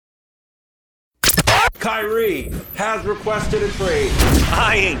Kyrie has requested a trade.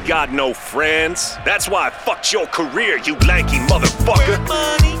 I ain't got no friends. That's why I fucked your career, you lanky motherfucker.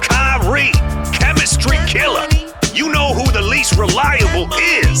 Kyrie, chemistry killer. You know who the least reliable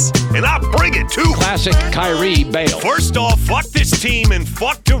is, and I bring it too. Classic Kyrie bail. First off, fuck this team and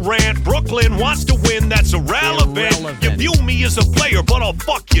fuck Durant. Brooklyn wants to win, that's irrelevant. You view me as a player, but I'll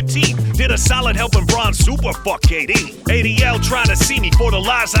fuck your team. Did a solid helping Bron super fuck KD. ADL trying to see me for the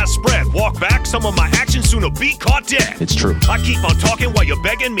lies I spread. Walk back, some of my actions sooner be caught dead. It's true. I keep on talking while you're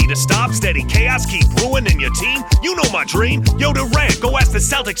begging me to stop. Steady chaos keep ruining your team. You know my dream. Yo, Durant, go ask the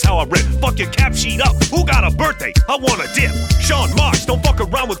Celtics how I rip. Fuck your cap sheet up. Who got a birthday? I want a dip. Sean Marks, don't fuck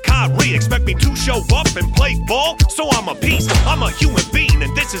around with Kyrie. Expect me to show up and play ball? So I'm a beast. I'm a human being,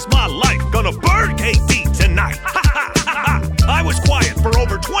 and this is my life. Gonna burn KD tonight. I was quiet for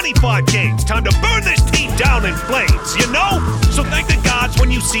over 25 games. Time to burn this team down in flames, you know? So thank the gods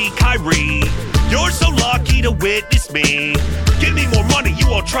when you see Kyrie. You're so lucky to witness me. Give me more money, you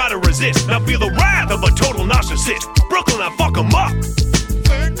all try to resist. Now feel the wrath of a total narcissist. Brooklyn, I fuck 'em up.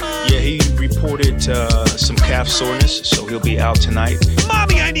 Yeah, he reported some calf soreness, so he'll be out tonight.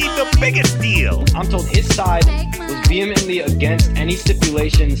 Mommy, I need the biggest deal. I'm told his side was vehemently against any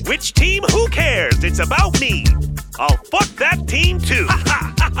stipulations. Which team? Who cares? It's about me. I'll fuck that team too. Ha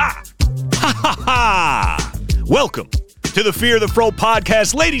ha ha ha. Ha ha ha. Welcome to the Fear the Fro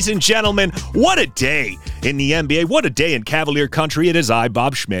podcast. Ladies and gentlemen, what a day in the NBA. What a day in Cavalier country. It is I,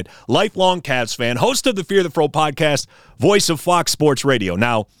 Bob Schmidt, lifelong Cavs fan, host of the Fear the Fro podcast, voice of Fox Sports Radio.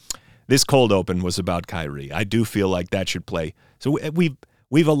 Now, this cold open was about Kyrie. I do feel like that should play. So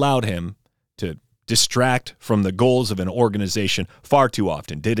we've allowed him to distract from the goals of an organization far too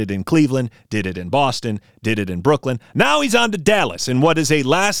often. Did it in Cleveland, did it in Boston, did it in Brooklyn. Now he's on to Dallas in what is a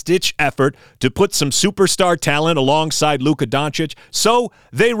last-ditch effort to put some superstar talent alongside Luka Doncic. So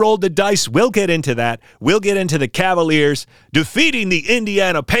they rolled the dice. We'll get into that. We'll get into the Cavaliers defeating the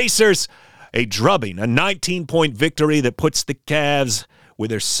Indiana Pacers. A drubbing, a 19-point victory that puts the Cavs with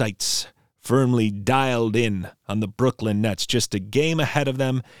their sights firmly dialed in on the Brooklyn Nets, just a game ahead of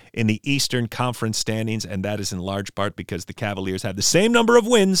them in the Eastern Conference standings, and that is in large part because the Cavaliers have the same number of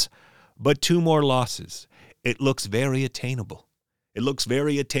wins, but 2 more losses. It looks very attainable. It looks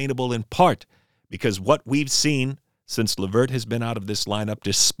very attainable in part because what we've seen since LeVert has been out of this lineup,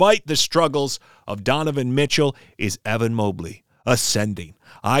 despite the struggles of Donovan Mitchell, is Evan Mobley ascending,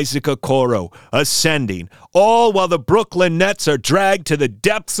 Isaac Okoro ascending, all while the Brooklyn Nets are dragged to the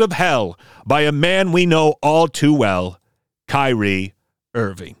depths of hell by a man we know all too well, Kyrie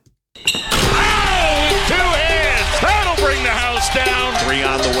Irving. Oh, with 2 hands! That'll bring the house down! 3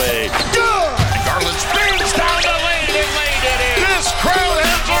 on the way. Good! Garland spins down the lane and laid it in! This crowd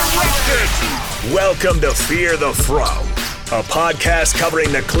has erupted! Welcome to Fear the Fro, a podcast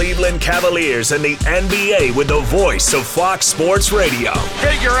covering the Cleveland Cavaliers and the NBA with the voice of Fox Sports Radio.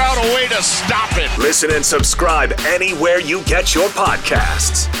 Figure out a way to stop it! Listen and subscribe anywhere you get your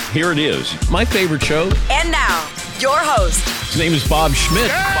podcasts. Here it is, my favorite show. And now, your host. His name is Bob Schmidt.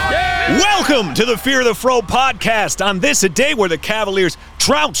 Welcome to the Fear the Fro podcast on this, a day where the Cavaliers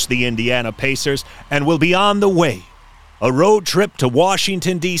trounced the Indiana Pacers and will be on the way. A road trip to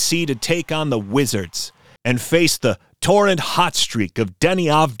Washington, D.C. to take on the Wizards and face the torrent hot streak of Deni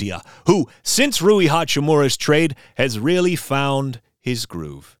Avdija, who, since Rui Hachimura's trade, has really found his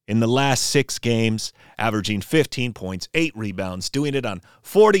groove. In the last 6 games, averaging 15 points, 8 rebounds, doing it on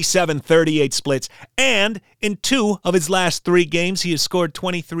 47-38 splits, and in 2 of his last 3 games, he has scored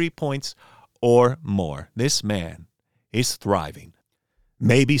 23 points or more. This man is thriving.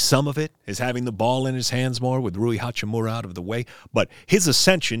 Maybe some of it is having the ball in his hands more with Rui Hachimura out of the way, but his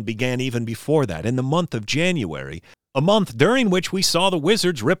ascension began even before that, in the month of January, a month during which we saw the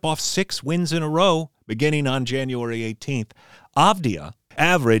Wizards rip off 6 wins in a row, beginning on January 18th. Avdija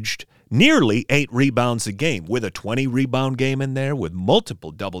averaged nearly 8 rebounds a game, with a 20-rebound game in there, with multiple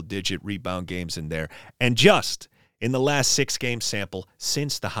double-digit rebound games in there, and just in the last 6-game sample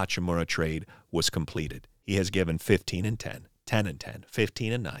since the Hachimura trade was completed, he has given 15 and 10. 10 and 10,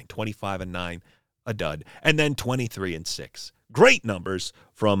 15 and 9, 25 and 9, a dud, and then 23 and 6. Great numbers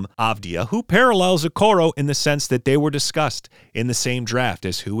from Avdija, who parallels Okoro in the sense that they were discussed in the same draft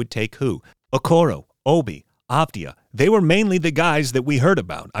as who would take who. Okoro, Obi, Avdija, they were mainly the guys that we heard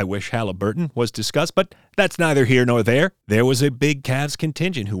about. I wish Halliburton was discussed, but that's neither here nor there. There was a big Cavs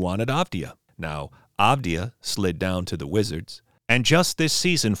contingent who wanted Avdija. Now, Avdija slid down to the Wizards, and just this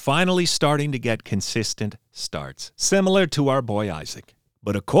season finally starting to get consistent starts, similar to our boy Isaac.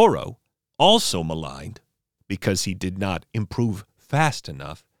 But Okoro, also maligned because he did not improve fast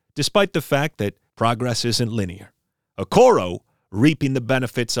enough, despite the fact that progress isn't linear. Okoro reaping the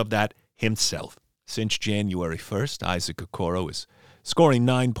benefits of that himself. since January 1st. Isaac Okoro is scoring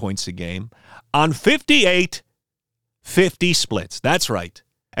 9 points a game on 50 splits. That's right.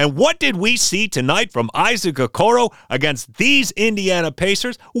 And what did we see tonight from Isaac Okoro against these Indiana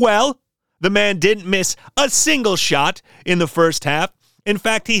Pacers? Well, the man didn't miss a single shot in the first half. In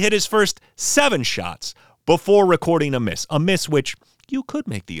fact, he hit his first 7 shots before recording a miss which you could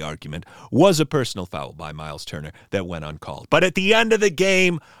make the argument was a personal foul by Miles Turner that went uncalled. But at the end of the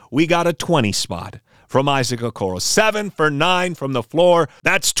game, we got a 20 spot from Isaac Okoro. 7 for 9 from the floor.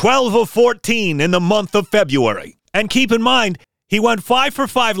 That's 12 of 14 in the month of February. And keep in mind, he went 5 for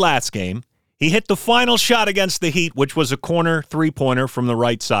 5 last game. He hit the final shot against the Heat, which was a corner three-pointer from the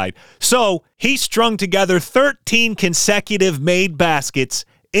right side. So he strung together 13 consecutive made baskets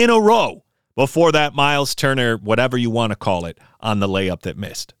in a row before that Miles Turner, whatever you want to call it, on the layup that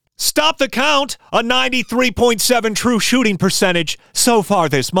missed. Stop the count, a 93.7 true shooting percentage so far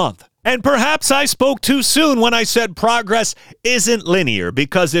this month. And perhaps I spoke too soon when I said progress isn't linear,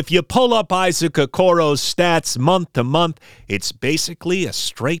 because if you pull up Isaac Okoro's stats month to month, it's basically a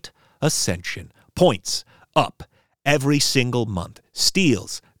straight ascension. Points up every single month.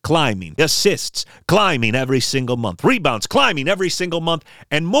 Steals climbing. Assists climbing every single month. Rebounds climbing every single month.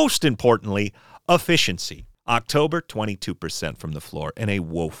 And most importantly, efficiency. October, 22% from the floor and a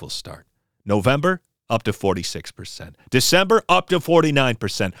woeful start. November, up to 46%. December, up to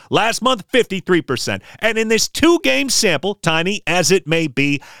 49%. Last month, 53%. And in this 2-game sample, tiny as it may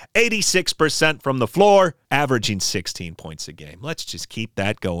be, 86% from the floor, averaging 16 points a game. Let's just keep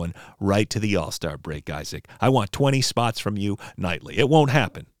that going right to the All-Star break, Isaac. I want 20 spots from you nightly. It won't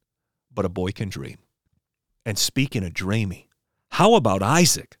happen, but a boy can dream. And speaking of dreamy, how about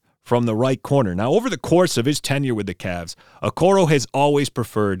Isaac from the right corner? Now, over the course of his tenure with the Cavs, Okoro has always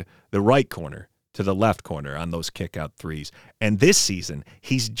preferred the right corner to the left corner on those kick-out threes. And this season,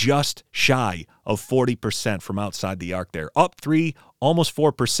 he's just shy of 40% from outside the arc there. Up 3, almost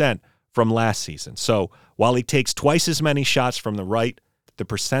 4% from last season. So while he takes twice as many shots from the right, the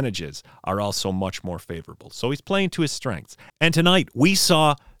percentages are also much more favorable. So he's playing to his strengths. And tonight, we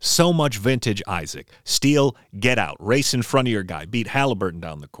saw so much vintage Isaac. Steal, get out, race in front of your guy, beat Halliburton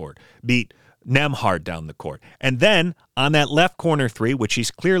down the court, beat Nembhard down the court. And then on that left corner three, which he's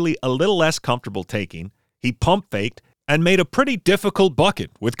clearly a little less comfortable taking, he pump faked and made a pretty difficult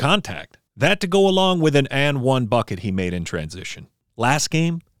bucket with contact. That to go along with an and one bucket he made in transition. Last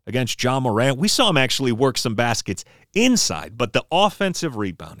game against Ja Morant, we saw him actually work some baskets inside, but the offensive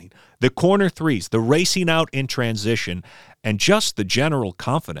rebounding, the corner threes, the racing out in transition, and just the general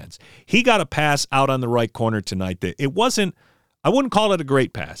confidence. He got a pass out on the right corner tonight that it wasn't, I wouldn't call it a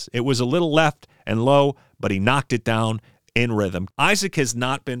great pass. It was a little left and low, but he knocked it down in rhythm. Isaac has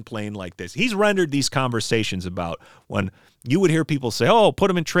not been playing like this. He's rendered these conversations about when you would hear people say, oh, put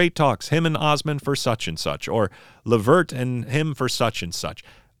him in trade talks, him and Osman for such and such, or LeVert and him for such and such.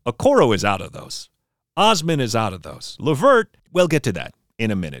 Okoro is out of those. Osman is out of those. LeVert, we'll get to that in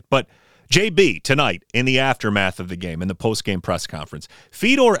a minute. But JB, tonight, in the aftermath of the game, in the post-game press conference,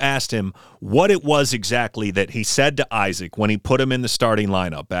 Fedor asked him what it was exactly that he said to Isaac when he put him in the starting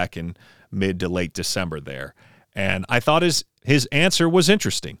lineup back in mid to late December there. And I thought his answer was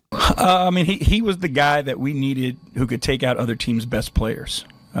interesting. He was the guy that we needed who could take out other teams' best players.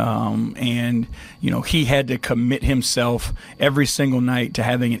 And he had to commit himself every single night to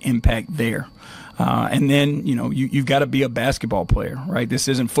having an impact there. And then, you've got to be a basketball player, right? This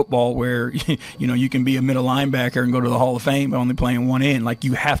isn't football where, you can be a middle linebacker and go to the Hall of Fame by only playing one end. Like,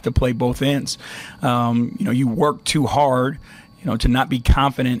 you have to play both ends. You work too hard, to not be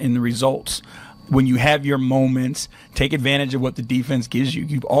confident in the results. When you have your moments, take advantage of what the defense gives you.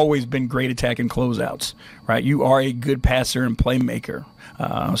 You've always been great attacking closeouts, right? You are a good passer and playmaker.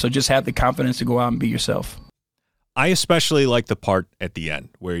 So just have the confidence to go out and be yourself. I especially like the part at the end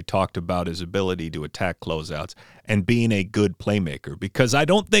where he talked about his ability to attack closeouts and being a good playmaker, because I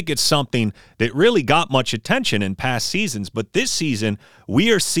don't think it's something that really got much attention in past seasons, but this season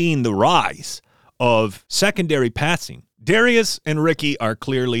we are seeing the rise of secondary passing. Darius and Ricky are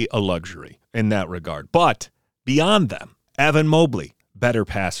clearly a luxury in that regard, but beyond them, Evan Mobley, better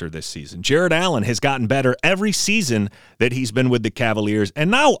passer this season. Jared Allen has gotten better every season that he's been with the Cavaliers. And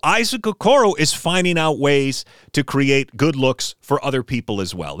now Isaac Okoro is finding out ways to create good looks for other people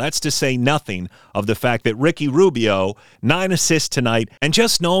as well. That's to say nothing of the fact that Ricky Rubio, 9 assists tonight, and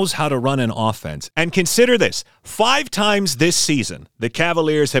just knows how to run an offense. And consider this, 5 times this season, the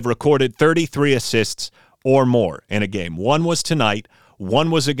Cavaliers have recorded 33 assists or more in a game. 1 was tonight.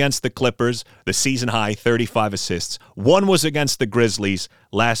 1 was against the Clippers, the season high, 35 assists. 1 was against the Grizzlies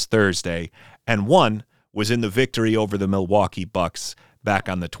last Thursday. And 1 was in the victory over the Milwaukee Bucks back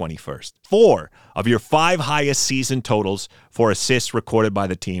on the 21st. 4 of your 5 highest season totals for assists recorded by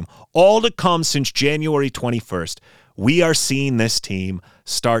the team, all to come since January 21st. We are seeing this team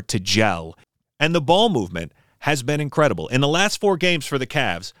start to gel, and the ball movement has been incredible. In the last 4 games for the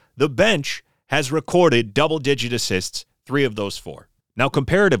Cavs, the bench has recorded double-digit assists 3 of those 4. Now,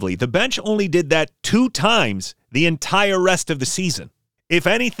 comparatively, the bench only did that 2 times the entire rest of the season. If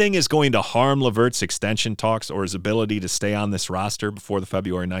anything is going to harm LeVert's extension talks or his ability to stay on this roster before the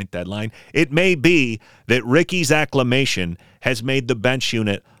February 9th deadline, it may be that Ricky's acclamation has made the bench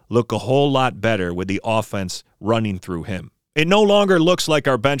unit look a whole lot better with the offense running through him. It no longer looks like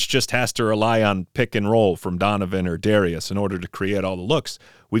our bench just has to rely on pick and roll from Donovan or Darius in order to create all the looks.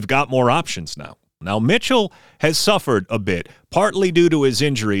 We've got more options now. Now, Mitchell has suffered a bit, partly due to his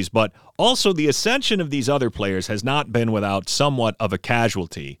injuries, but also the ascension of these other players has not been without somewhat of a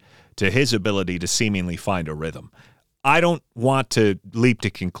casualty to his ability to seemingly find a rhythm. I don't want to leap to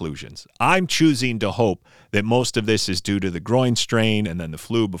conclusions. I'm choosing to hope that most of this is due to the groin strain and then the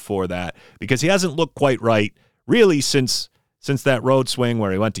flu before that, because he hasn't looked quite right really since that road swing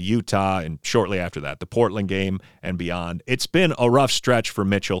where he went to Utah and shortly after that, the Portland game and beyond. It's been a rough stretch for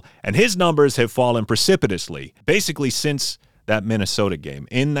Mitchell, and his numbers have fallen precipitously, basically since that Minnesota game.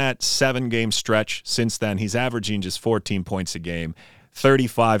 In that 7-game stretch since then, he's averaging just 14 points a game,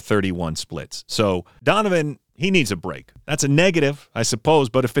 35-31 splits. So Donovan, he needs a break. That's a negative, I suppose,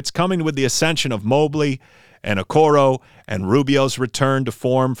 but if it's coming with the ascension of Mobley and Okoro and Rubio's return to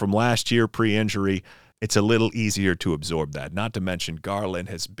form from last year pre-injury, it's a little easier to absorb that. Not to mention Garland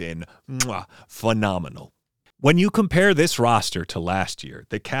has been phenomenal. When you compare this roster to last year,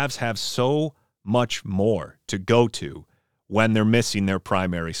 the Cavs have so much more to go to when they're missing their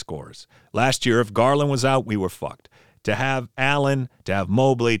primary scorers. Last year, if Garland was out, we were fucked. To have Allen, to have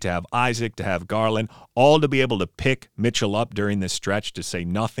Mobley, to have Isaac, to have Garland, all to be able to pick Mitchell up during this stretch, to say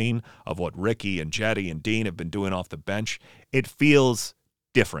nothing of what Ricky and Jetty and Dean have been doing off the bench, it feels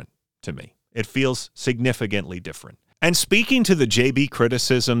different to me. It feels significantly different. And speaking to the JB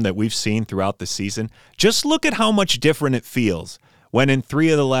criticism that we've seen throughout the season, just look at how much different it feels when in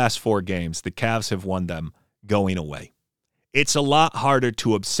 3 of the last 4 games, the Cavs have won them going away. It's a lot harder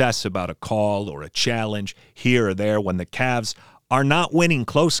to obsess about a call or a challenge here or there when the Cavs are not winning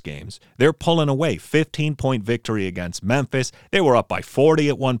close games. They're pulling away. 15-point victory against Memphis. They were up by 40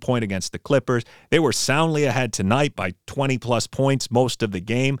 at one point against the Clippers. They were soundly ahead tonight by 20-plus points most of the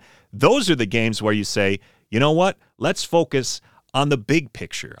game. Those are the games where you say, you know what? Let's focus on the big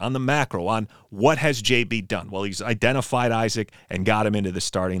picture, on the macro, on what has JB done. Well, he's identified Isaac and got him into the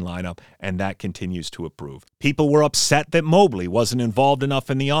starting lineup, and that continues to improve. People were upset that Mobley wasn't involved enough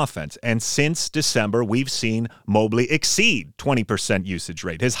in the offense, and since December, we've seen Mobley exceed 20% usage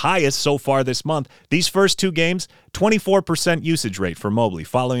rate, his highest so far this month. These first 2 games, 24% usage rate for Mobley,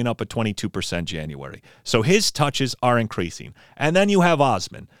 following up a 22% January. So his touches are increasing. And then you have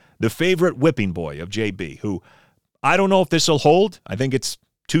Osman, the favorite whipping boy of JB, who I don't know if this will hold. I think it's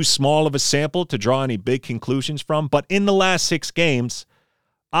too small of a sample to draw any big conclusions from. But in the last 6 games,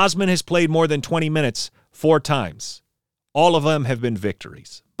 Osman has played more than 20 minutes 4 times. All of them have been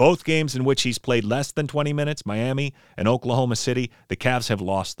victories. Both games in which he's played less than 20 minutes, Miami and Oklahoma City, the Cavs have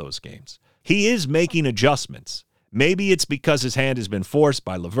lost those games. He is making adjustments. Maybe it's because his hand has been forced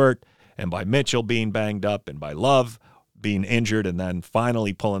by LeVert and by Mitchell being banged up and by Love being injured and then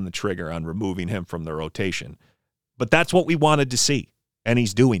finally pulling the trigger on removing him from the rotation. But that's what we wanted to see, and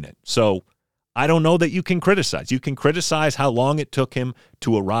he's doing it. So I don't know that you can criticize. You can criticize how long it took him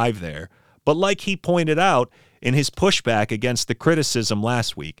to arrive there. But like he pointed out in his pushback against the criticism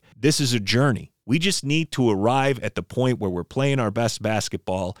last week, this is a journey. We just need to arrive at the point where we're playing our best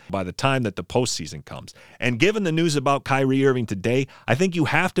basketball by the time that the postseason comes. And given the news about Kyrie Irving today, I think you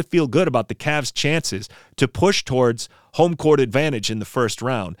have to feel good about the Cavs' chances to push towards home court advantage in the first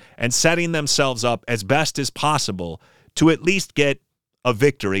round and setting themselves up as best as possible to at least get a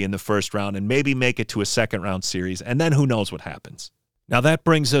victory in the first round and maybe make it to a second-round series, and then who knows what happens. Now that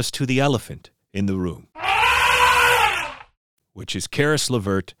brings us to the elephant in the room, which is Caris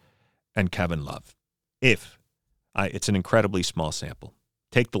LeVert and Kevin Love. It's an incredibly small sample.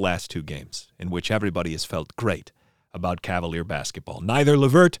 Take the last 2 games in which everybody has felt great about Cavalier basketball. Neither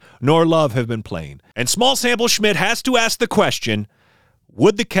LeVert nor Love have been playing. And small sample Schmidt has to ask the question,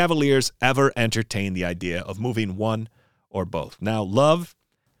 would the Cavaliers ever entertain the idea of moving one or both? Now, Love,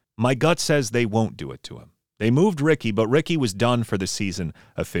 my gut says they won't do it to him. They moved Ricky, but Ricky was done for the season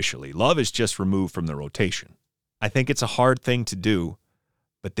officially. Love is just removed from the rotation. I think it's a hard thing to do,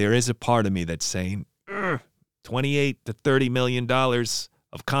 but there is a part of me that's saying, $28 to $30 million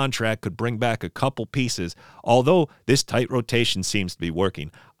of contract could bring back a couple pieces, although this tight rotation seems to be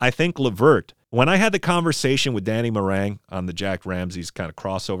working. I think LeVert, when I had the conversation with Danny Marang on the Jack Ramsey's kind of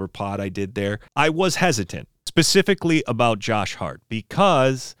crossover pod I did there, I was hesitant, specifically about Josh Hart,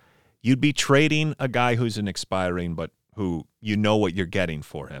 because you'd be trading a guy who's an expiring, but who you know what you're getting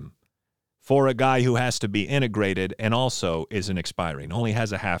for him, for a guy who has to be integrated and also isn't expiring, only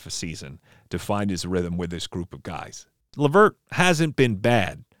has a half a season to find his rhythm with this group of guys. LeVert hasn't been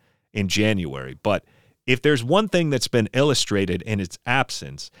bad in January, but if there's one thing that's been illustrated in its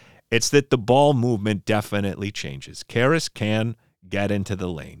absence, it's that the ball movement definitely changes. Karras can get into the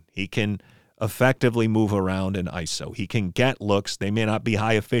lane. He can effectively move around in ISO. He can get looks. They may not be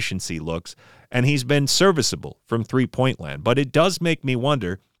high-efficiency looks, and he's been serviceable from three-point land. But it does make me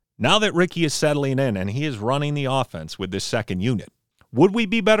wonder, now that Ricky is settling in and he is running the offense with this second unit, would we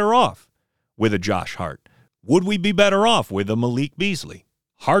be better off with a Josh Hart? Would we be better off with a Malik Beasley?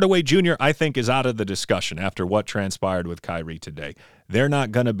 Hardaway Jr., I think, is out of the discussion after what transpired with Kyrie today. They're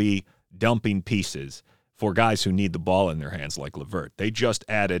not going to be dumping pieces for guys who need the ball in their hands like LeVert. They just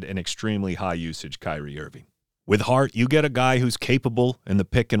added an extremely high-usage Kyrie Irving. With Hart, you get a guy who's capable in the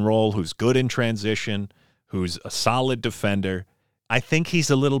pick and roll, who's good in transition, who's a solid defender. I think he's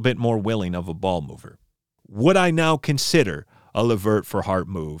a little bit more willing of a ball mover. Would I now consider a LeVert for Hart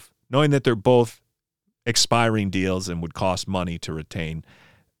move, knowing that they're both expiring deals and would cost money to retain?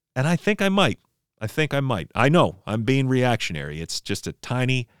 And I think I might. I know I'm being reactionary. It's just a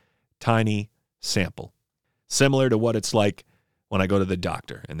tiny, tiny sample. Similar to what it's like when I go to the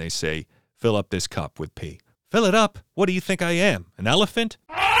doctor and they say, fill up this cup with pee. Fill it up? What do you think I am, an elephant?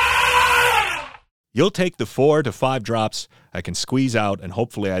 You'll take the 4 to 5 drops I can squeeze out, and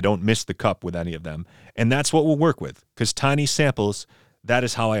hopefully I don't miss the cup with any of them. And that's what we'll work with, because tiny samples, that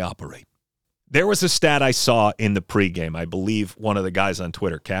is how I operate. There was a stat I saw in the pregame. I believe one of the guys on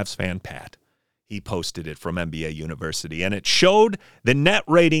Twitter, Cavs fan Pat, he posted it from NBA University, and it showed the net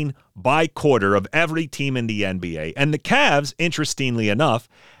rating by quarter of every team in the NBA. And the Cavs, interestingly enough,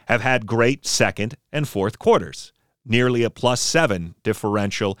 have had great second and fourth quarters, nearly a +7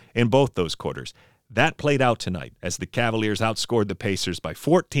 differential in both those quarters. That played out tonight as the Cavaliers outscored the Pacers by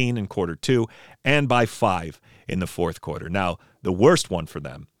 14 in quarter 2 and by 5 in the fourth quarter. Now, the worst one for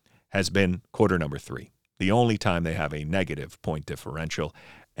them has been quarter number 3, the only time they have a negative point differential,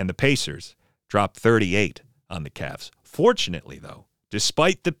 and the Pacers dropped 38 on the Cavs. Fortunately, though,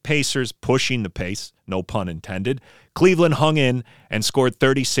 despite the Pacers pushing the pace, no pun intended, Cleveland hung in and scored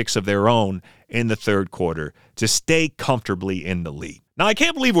 36 of their own in the third quarter to stay comfortably in the lead. Now, I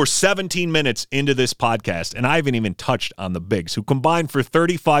can't believe we're 17 minutes into this podcast, and I haven't even touched on the bigs, who combined for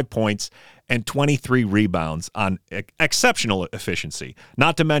 35 points and 23 rebounds on exceptional efficiency,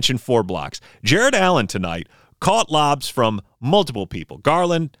 not to mention 4 blocks. Jared Allen tonight caught lobs from multiple people.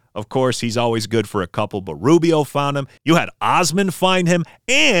 Garland, of course, he's always good for a couple, but Rubio found him. You had Osman find him,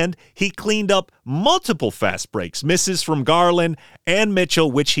 and he cleaned up multiple fast breaks, misses from Garland and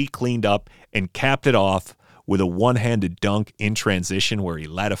Mitchell, which he cleaned up and capped it off with a one-handed dunk in transition where he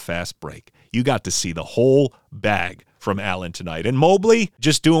led a fast break. You got to see the whole bag from Allen tonight. And Mobley,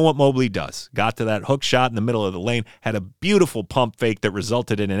 just doing what Mobley does. Got to that hook shot in the middle of the lane, had a beautiful pump fake that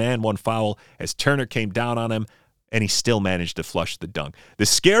resulted in an and one foul as Turner came down on him, and he still managed to flush the dunk. The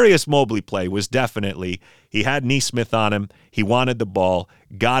scariest Mobley play was definitely, he had Nesmith on him, he wanted the ball,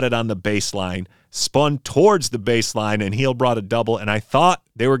 got it on the baseline, spun towards the baseline, and Hill brought a double, and I thought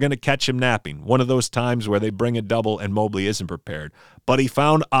they were going to catch him napping. One of those times where they bring a double and Mobley isn't prepared. But he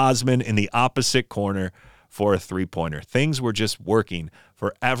found Osman in the opposite corner for a three-pointer. Things were just working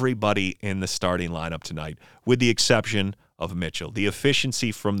for everybody in the starting lineup tonight, with the exception of Mitchell. The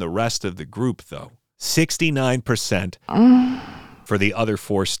efficiency from the rest of the group, though, 69% for the other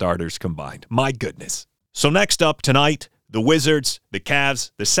 4 starters combined. My goodness. So next up tonight, the Wizards, the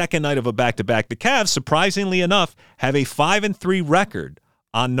Cavs, the second night of a back-to-back. The Cavs, surprisingly enough, have a 5-3 record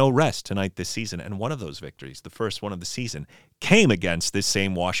on no rest tonight this season. And one of those victories, the first one of the season, came against this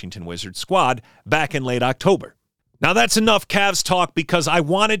same Washington Wizards squad back in late October. Now that's enough Cavs talk, because I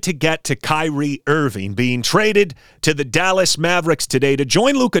wanted to get to Kyrie Irving being traded to the Dallas Mavericks today to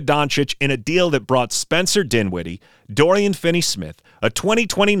join Luka Doncic in a deal that brought Spencer Dinwiddie, Dorian Finney-Smith, a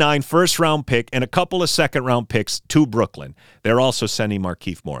 2029 first-round pick, and a couple of second-round picks to Brooklyn. They're also sending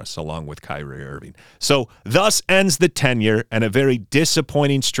Markieff Morris along with Kyrie Irving. So thus ends the tenure and a very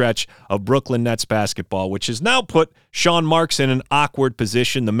disappointing stretch of Brooklyn Nets basketball, which has now put Sean Marks in an awkward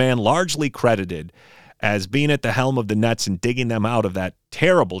position, the man largely credited as being at the helm of the Nets and digging them out of that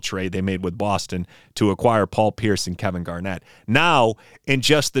terrible trade they made with Boston to acquire Paul Pierce and Kevin Garnett. Now, in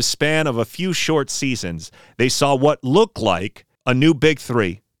just the span of a few short seasons, they saw what looked like a new big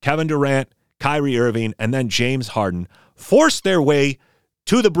three, Kevin Durant, Kyrie Irving, and then James Harden, forced their way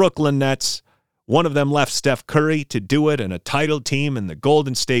to the Brooklyn Nets. One of them left Steph Curry to do it and a titled team in the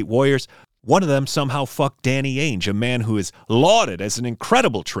Golden State Warriors. One of them somehow fucked Danny Ainge, a man who is lauded as an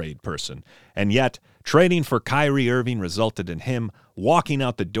incredible trade person. And yet, trading for Kyrie Irving resulted in him walking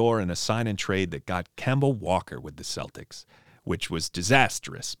out the door in a sign-and-trade that got Kemba Walker with the Celtics, which was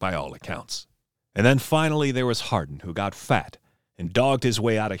disastrous by all accounts. And then finally there was Harden, who got fat and dogged his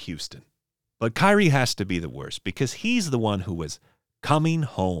way out of Houston. But Kyrie has to be the worst because he's the one who was coming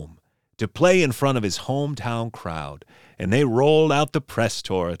home to play in front of his hometown crowd, and they rolled out the press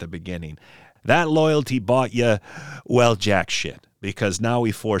tour at the beginning. That loyalty bought you, well, jack shit, because now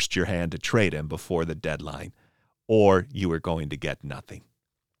we forced your hand to trade him before the deadline, or you were going to get nothing.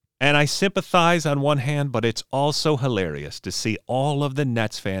 And I sympathize on one hand, but it's also hilarious to see all of the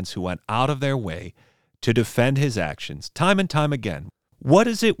Nets fans who went out of their way to defend his actions time and time again. What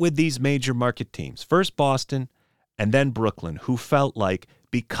is it with these major market teams, first Boston and then Brooklyn, who felt like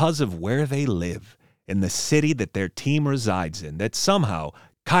because of where they live, in the city that their team resides in, that somehow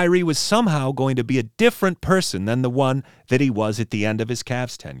Kyrie was somehow going to be a different person than the one that he was at the end of his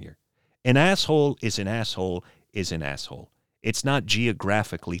Cavs tenure? An asshole is an asshole is an asshole. It's not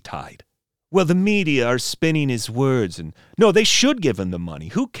geographically tied. Well, the media are spinning his words, and no, they should give him the money.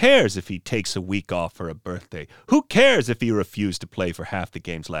 Who cares if he takes a week off for a birthday? Who cares if he refused to play for half the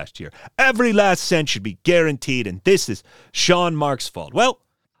games last year? Every last cent should be guaranteed, and this is Sean Marks' fault. Well,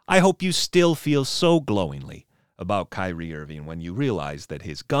 I hope you still feel so glowingly about Kyrie Irving when you realize that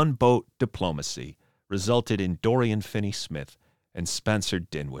his gunboat diplomacy resulted in Dorian Finney-Smith and Spencer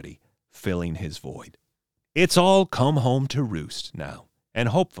Dinwiddie filling his void. It's all come home to roost now. And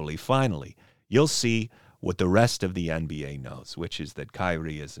hopefully, finally, you'll see what the rest of the NBA knows, which is that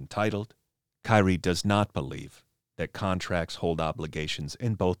Kyrie is entitled. Kyrie does not believe that contracts hold obligations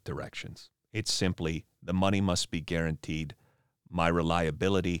in both directions. It's simply the money must be guaranteed. My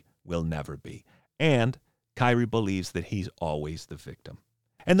reliability will never be. And Kyrie believes that he's always the victim.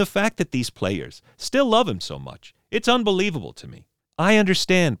 And the fact that these players still love him so much, it's unbelievable to me. I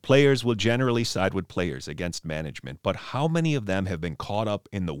understand players will generally side with players against management, but how many of them have been caught up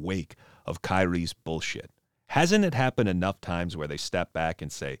in the wake of Kyrie's bullshit? Hasn't it happened enough times where they step back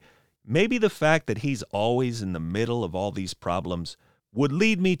and say, maybe the fact that he's always in the middle of all these problems would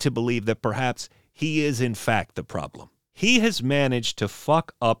lead me to believe that perhaps he is in fact the problem. He has managed to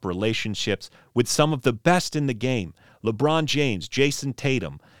fuck up relationships with some of the best in the game. LeBron James, Jason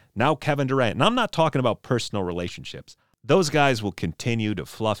Tatum, now Kevin Durant. And I'm not talking about personal relationships. Those guys will continue to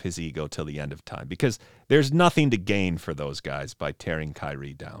fluff his ego till the end of time because there's nothing to gain for those guys by tearing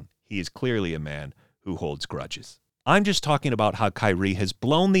Kyrie down. He is clearly a man who holds grudges. I'm just talking about how Kyrie has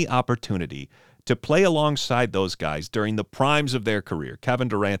blown the opportunity to play alongside those guys during the primes of their career. Kevin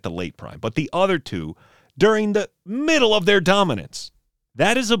Durant, the late prime, but the other two during the middle of their dominance.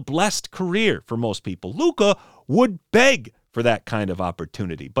 That is a blessed career for most people. Luka would beg for that kind of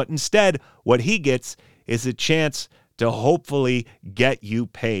opportunity, but instead what he gets is a chance to hopefully get you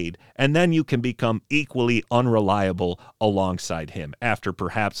paid, and then you can become equally unreliable alongside him after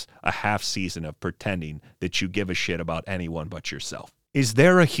perhaps a half season of pretending that you give a shit about anyone but yourself. Is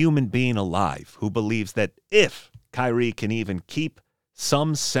there a human being alive who believes that if Kyrie can even keep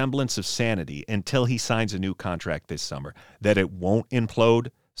some semblance of sanity until he signs a new contract this summer, that it won't implode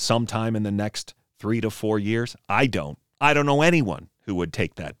sometime in the next 3 to 4 years? I don't know anyone who would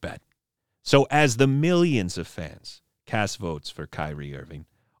take that bet. So as the millions of fans cast votes for Kyrie Irving,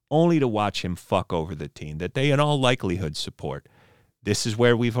 only to watch him fuck over the team that they in all likelihood support, this is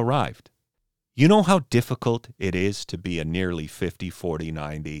where we've arrived. You know how difficult it is to be a nearly 50, 40,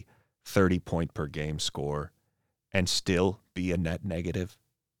 90, 30-point-per-game scorer and still be a net negative?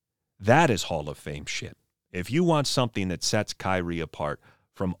 That is Hall of Fame shit. If you want something that sets Kyrie apart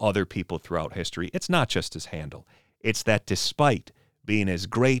from other people throughout history, it's not just his handle. It's that despite being as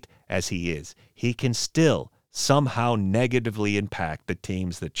great as he is, he can still somehow negatively impact the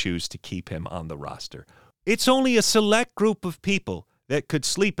teams that choose to keep him on the roster. It's only a select group of people that could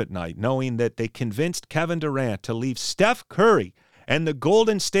sleep at night knowing that they convinced Kevin Durant to leave Steph Curry and the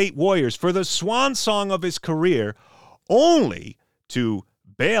Golden State Warriors for the swan song of his career, only to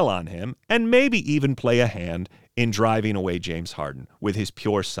bail on him and maybe even play a hand in driving away James Harden with his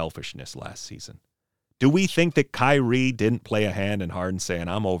pure selfishness last season. Do we think that Kyrie didn't play a hand in Harden saying,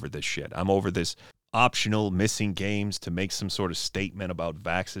 I'm over this shit, I'm over this optional missing games to make some sort of statement about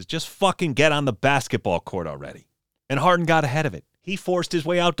vaxxers? Just fucking get on the basketball court already. And Harden got ahead of it. He forced his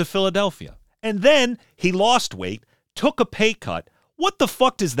way out to Philadelphia. And then he lost weight, took a pay cut. What the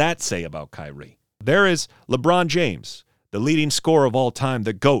fuck does that say about Kyrie? There is LeBron James, the leading scorer of all time,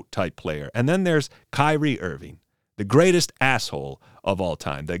 the GOAT type player. And then there's Kyrie Irving, the greatest asshole of all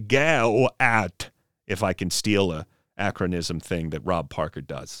time, the GOAT, if I can steal a acronym thing that Rob Parker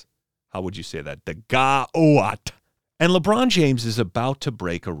does. How would you say that? The GOAT. And LeBron James is about to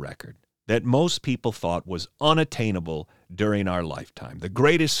break a record that most people thought was unattainable during our lifetime, the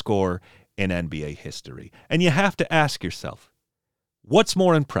greatest scorer in NBA history. And you have to ask yourself, what's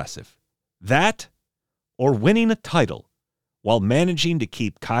more impressive, that or winning a title while managing to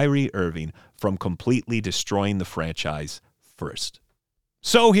keep Kyrie Irving from completely destroying the franchise first?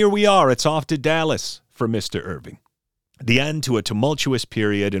 So here we are. It's off to Dallas for Mr. Irving. The end to a tumultuous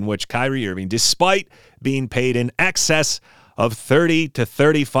period in which Kyrie Irving, despite being paid in excess of $30 to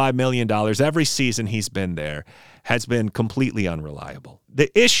 $35 million every season he's been there, has been completely unreliable.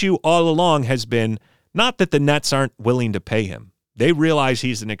 The issue all along has been not that the Nets aren't willing to pay him. They realize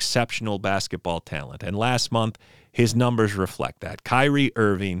he's an exceptional basketball talent, and last month his numbers reflect that. Kyrie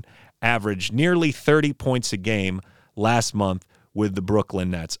Irving averaged nearly 30 points a game last month with the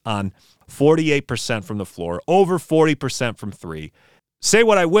Brooklyn Nets on 48% from the floor, over 40% from three. Say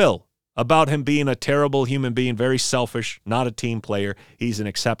what I will about him being a terrible human being, very selfish, not a team player. He's an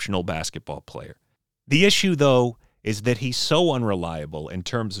exceptional basketball player. The issue, though, is that he's so unreliable in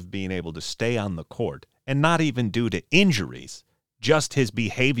terms of being able to stay on the court, and not even due to injuries, just his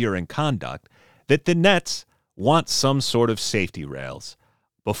behavior and conduct, that the Nets want some sort of safety rails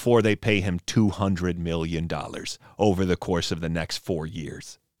before they pay him $200 million over the course of the next 4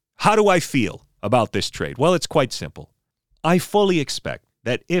 years. How do I feel about this trade? Well, it's quite simple. I fully expect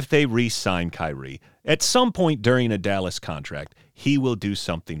that if they re-sign Kyrie, at some point during a Dallas contract, he will do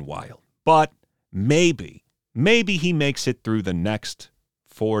something wild. But maybe he makes it through the next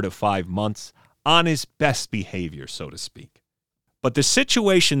 4 to 5 months on his best behavior, so to speak. But the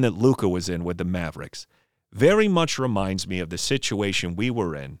situation that Luka was in with the Mavericks very much reminds me of the situation we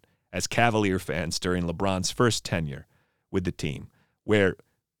were in as Cavalier fans during LeBron's first tenure with the team, where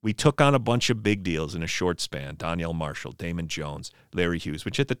we took on a bunch of big deals in a short span. Donyell Marshall, Damon Jones, Larry Hughes,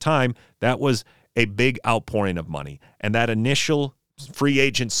 which at the time, that was a big outpouring of money. And that initial free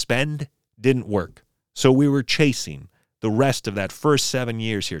agent spend didn't work. So we were chasing the rest of that first 7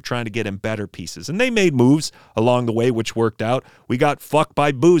 years here, trying to get him better pieces. And they made moves along the way, which worked out. We got fucked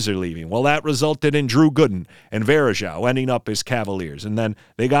by Boozer leaving. Well, that resulted in Drew Gooden and Varejao ending up as Cavaliers. And then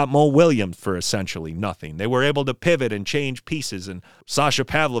they got Mo Williams for essentially nothing. They were able to pivot and change pieces. And Sasha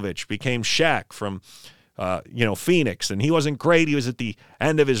Pavlovich became Shaq from Phoenix, and he wasn't great. He was at the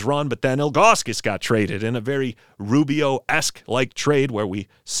end of his run, but then Ilgauskas got traded in a very Rubio-esque like trade where we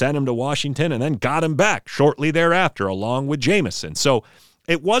sent him to Washington and then got him back shortly thereafter along with Jameson. So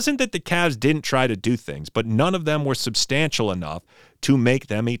it wasn't that the Cavs didn't try to do things, but none of them were substantial enough to make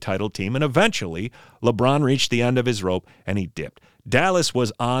them a title team, and eventually LeBron reached the end of his rope and he dipped. Dallas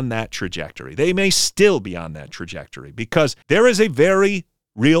was on that trajectory. They may still be on that trajectory because there is a very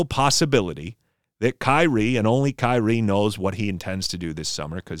real possibility that Kyrie, and only Kyrie, knows what he intends to do this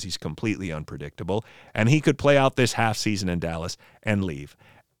summer because he's completely unpredictable, and he could play out this half season in Dallas and leave.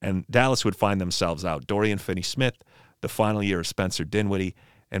 And Dallas would find themselves out Dorian Finney-Smith, the final year of Spencer Dinwiddie,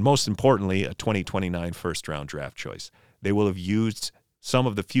 and most importantly, a 2029 first-round draft choice. They will have used some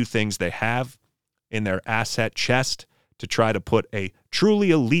of the few things they have in their asset chest to try to put a truly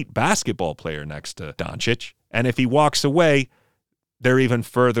elite basketball player next to Doncic, and if he walks away, they're even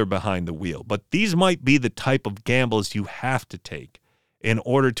further behind the wheel. But these might be the type of gambles you have to take in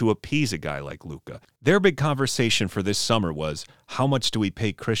order to appease a guy like Luka. Their big conversation for this summer was, how much do we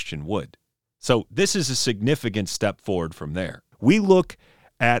pay Christian Wood? So this is a significant step forward from there. We look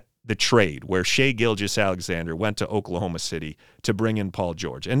at the trade where Shai Gilgeous-Alexander went to Oklahoma City to bring in Paul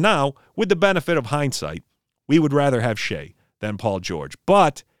George. And now, with the benefit of hindsight, we would rather have Shai than Paul George.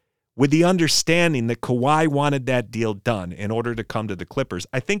 But with the understanding that Kawhi wanted that deal done in order to come to the Clippers,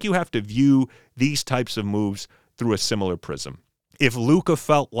 I think you have to view these types of moves through a similar prism. If Luka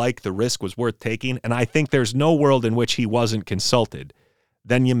felt like the risk was worth taking, and I think there's no world in which he wasn't consulted,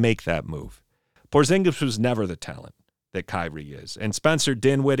 then you make that move. Porzingis was never the talent that Kyrie is. And Spencer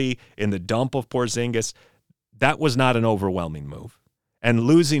Dinwiddie in the dump of Porzingis, that was not an overwhelming move. And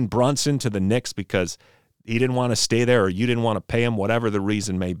losing Brunson to the Knicks because he didn't want to stay there or you didn't want to pay him, whatever the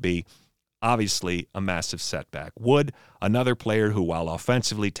reason may be, obviously a massive setback. Wood, another player who, while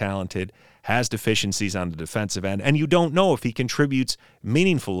offensively talented, has deficiencies on the defensive end, and you don't know if he contributes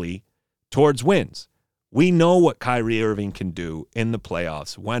meaningfully towards wins. We know what Kyrie Irving can do in the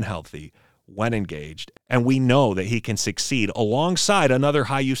playoffs when healthy, when engaged, and we know that he can succeed alongside another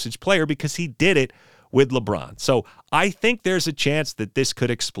high-usage player because he did it with LeBron. So I think there's a chance that this could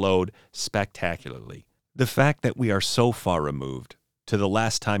explode spectacularly. The fact that we are so far removed to the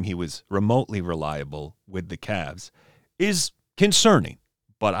last time he was remotely reliable with the Cavs is concerning,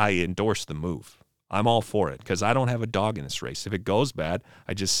 but I endorse the move. I'm all for it because I don't have a dog in this race. If it goes bad,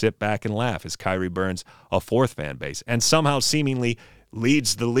 I just sit back and laugh as Kyrie burns a fourth fan base and somehow seemingly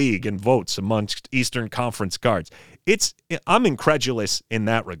leads the league in votes amongst Eastern Conference guards. I'm incredulous in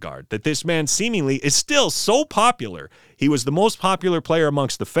that regard, that this man seemingly is still so popular. He was the most popular player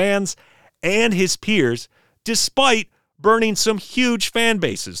amongst the fans and his peers, despite burning some huge fan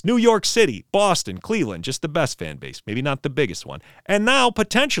bases. New York City, Boston, Cleveland, just the best fan base, maybe not the biggest one. And now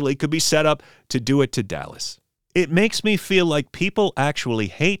potentially could be set up to do it to Dallas. It makes me feel like people actually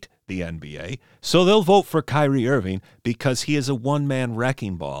hate the NBA, so they'll vote for Kyrie Irving because he is a one-man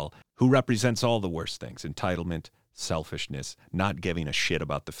wrecking ball who represents all the worst things: entitlement, selfishness, not giving a shit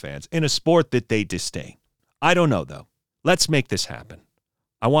about the fans in a sport that they disdain. I don't know, though. Let's make this happen.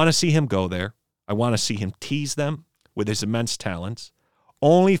 I want to see him go there. I want to see him tease them with his immense talents,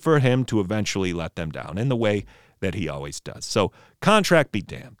 only for him to eventually let them down in the way that he always does. So, contract be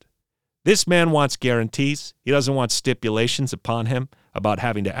damned. This man wants guarantees. He doesn't want stipulations upon him about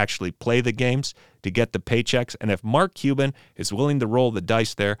having to actually play the games to get the paychecks. And if Mark Cuban is willing to roll the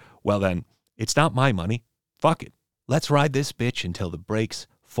dice there, well then, it's not my money. Fuck it. Let's ride this bitch until the brakes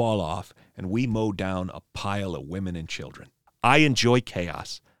fall off and we mow down a pile of women and children. I enjoy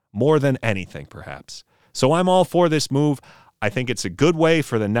chaos more than anything, perhaps. So I'm all for this move. I think it's a good way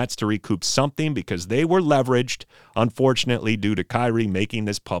for the Nets to recoup something because they were leveraged, unfortunately, due to Kyrie making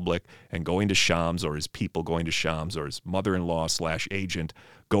this public and going to Shams, or his people going to Shams, or his mother-in-law / agent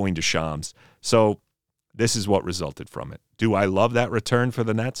going to Shams. So this is what resulted from it. Do I love that return for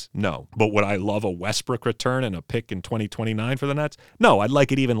the Nets? No. But would I love a Westbrook return and a pick in 2029 for the Nets? No, I'd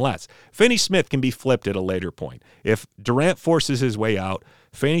like it even less. Finney-Smith can be flipped at a later point. If Durant forces his way out,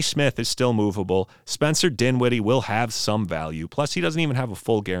 Finney-Smith is still movable. Spencer Dinwiddie will have some value. Plus, he doesn't even have a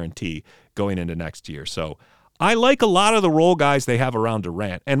full guarantee going into next year. So I like a lot of the role guys they have around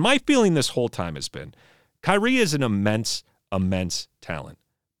Durant. And my feeling this whole time has been Kyrie is an immense talent.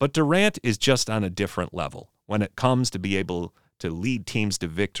 But Durant is just on a different level when it comes to be able to lead teams to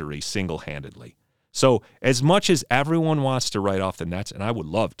victory single-handedly. So as much as everyone wants to write off the Nets, and I would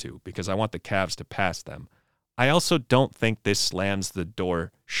love to because I want the Cavs to pass them, I also don't think this slams the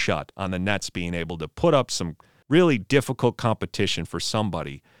door shut on the Nets being able to put up some really difficult competition for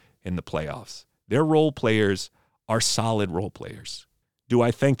somebody in the playoffs. Their role players are solid role players. Do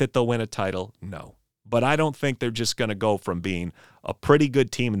I think that they'll win a title? No. But I don't think they're just going to go from being a pretty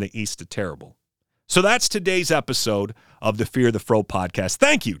good team in the East to terrible. So that's today's episode of the Fear the Fro podcast.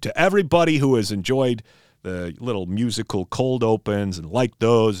 Thank you to everybody who has enjoyed the little musical cold opens and liked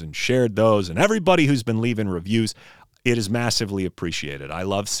those and shared those, and everybody who's been leaving reviews. It is massively appreciated. I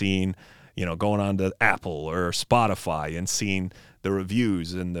love seeing, going on to Apple or Spotify and seeing the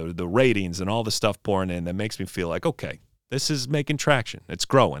reviews and the ratings and all the stuff pouring in. That makes me feel like, okay, this is making traction. It's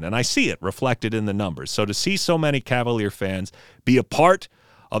growing, and I see it reflected in the numbers. So to see so many Cavalier fans be a part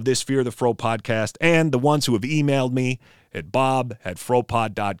of this Fear the Fro podcast, and the ones who have emailed me at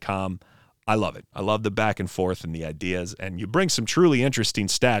bob@fropod.com, I love it. I love the back and forth and the ideas, and you bring some truly interesting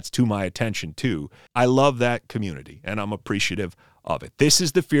stats to my attention, too. I love that community, and I'm appreciative of it. This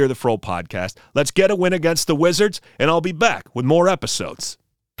is the Fear the Fro podcast. Let's get a win against the Wizards, and I'll be back with more episodes.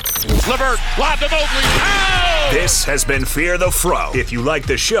 LeVert, lob to Mobley. Ow! This has been Fear the Fro. If you like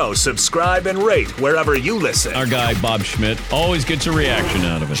the show, subscribe and rate wherever you listen. Our guy, Bob Schmidt, always gets a reaction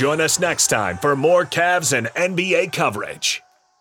out of it. Join us next time for more Cavs and NBA coverage.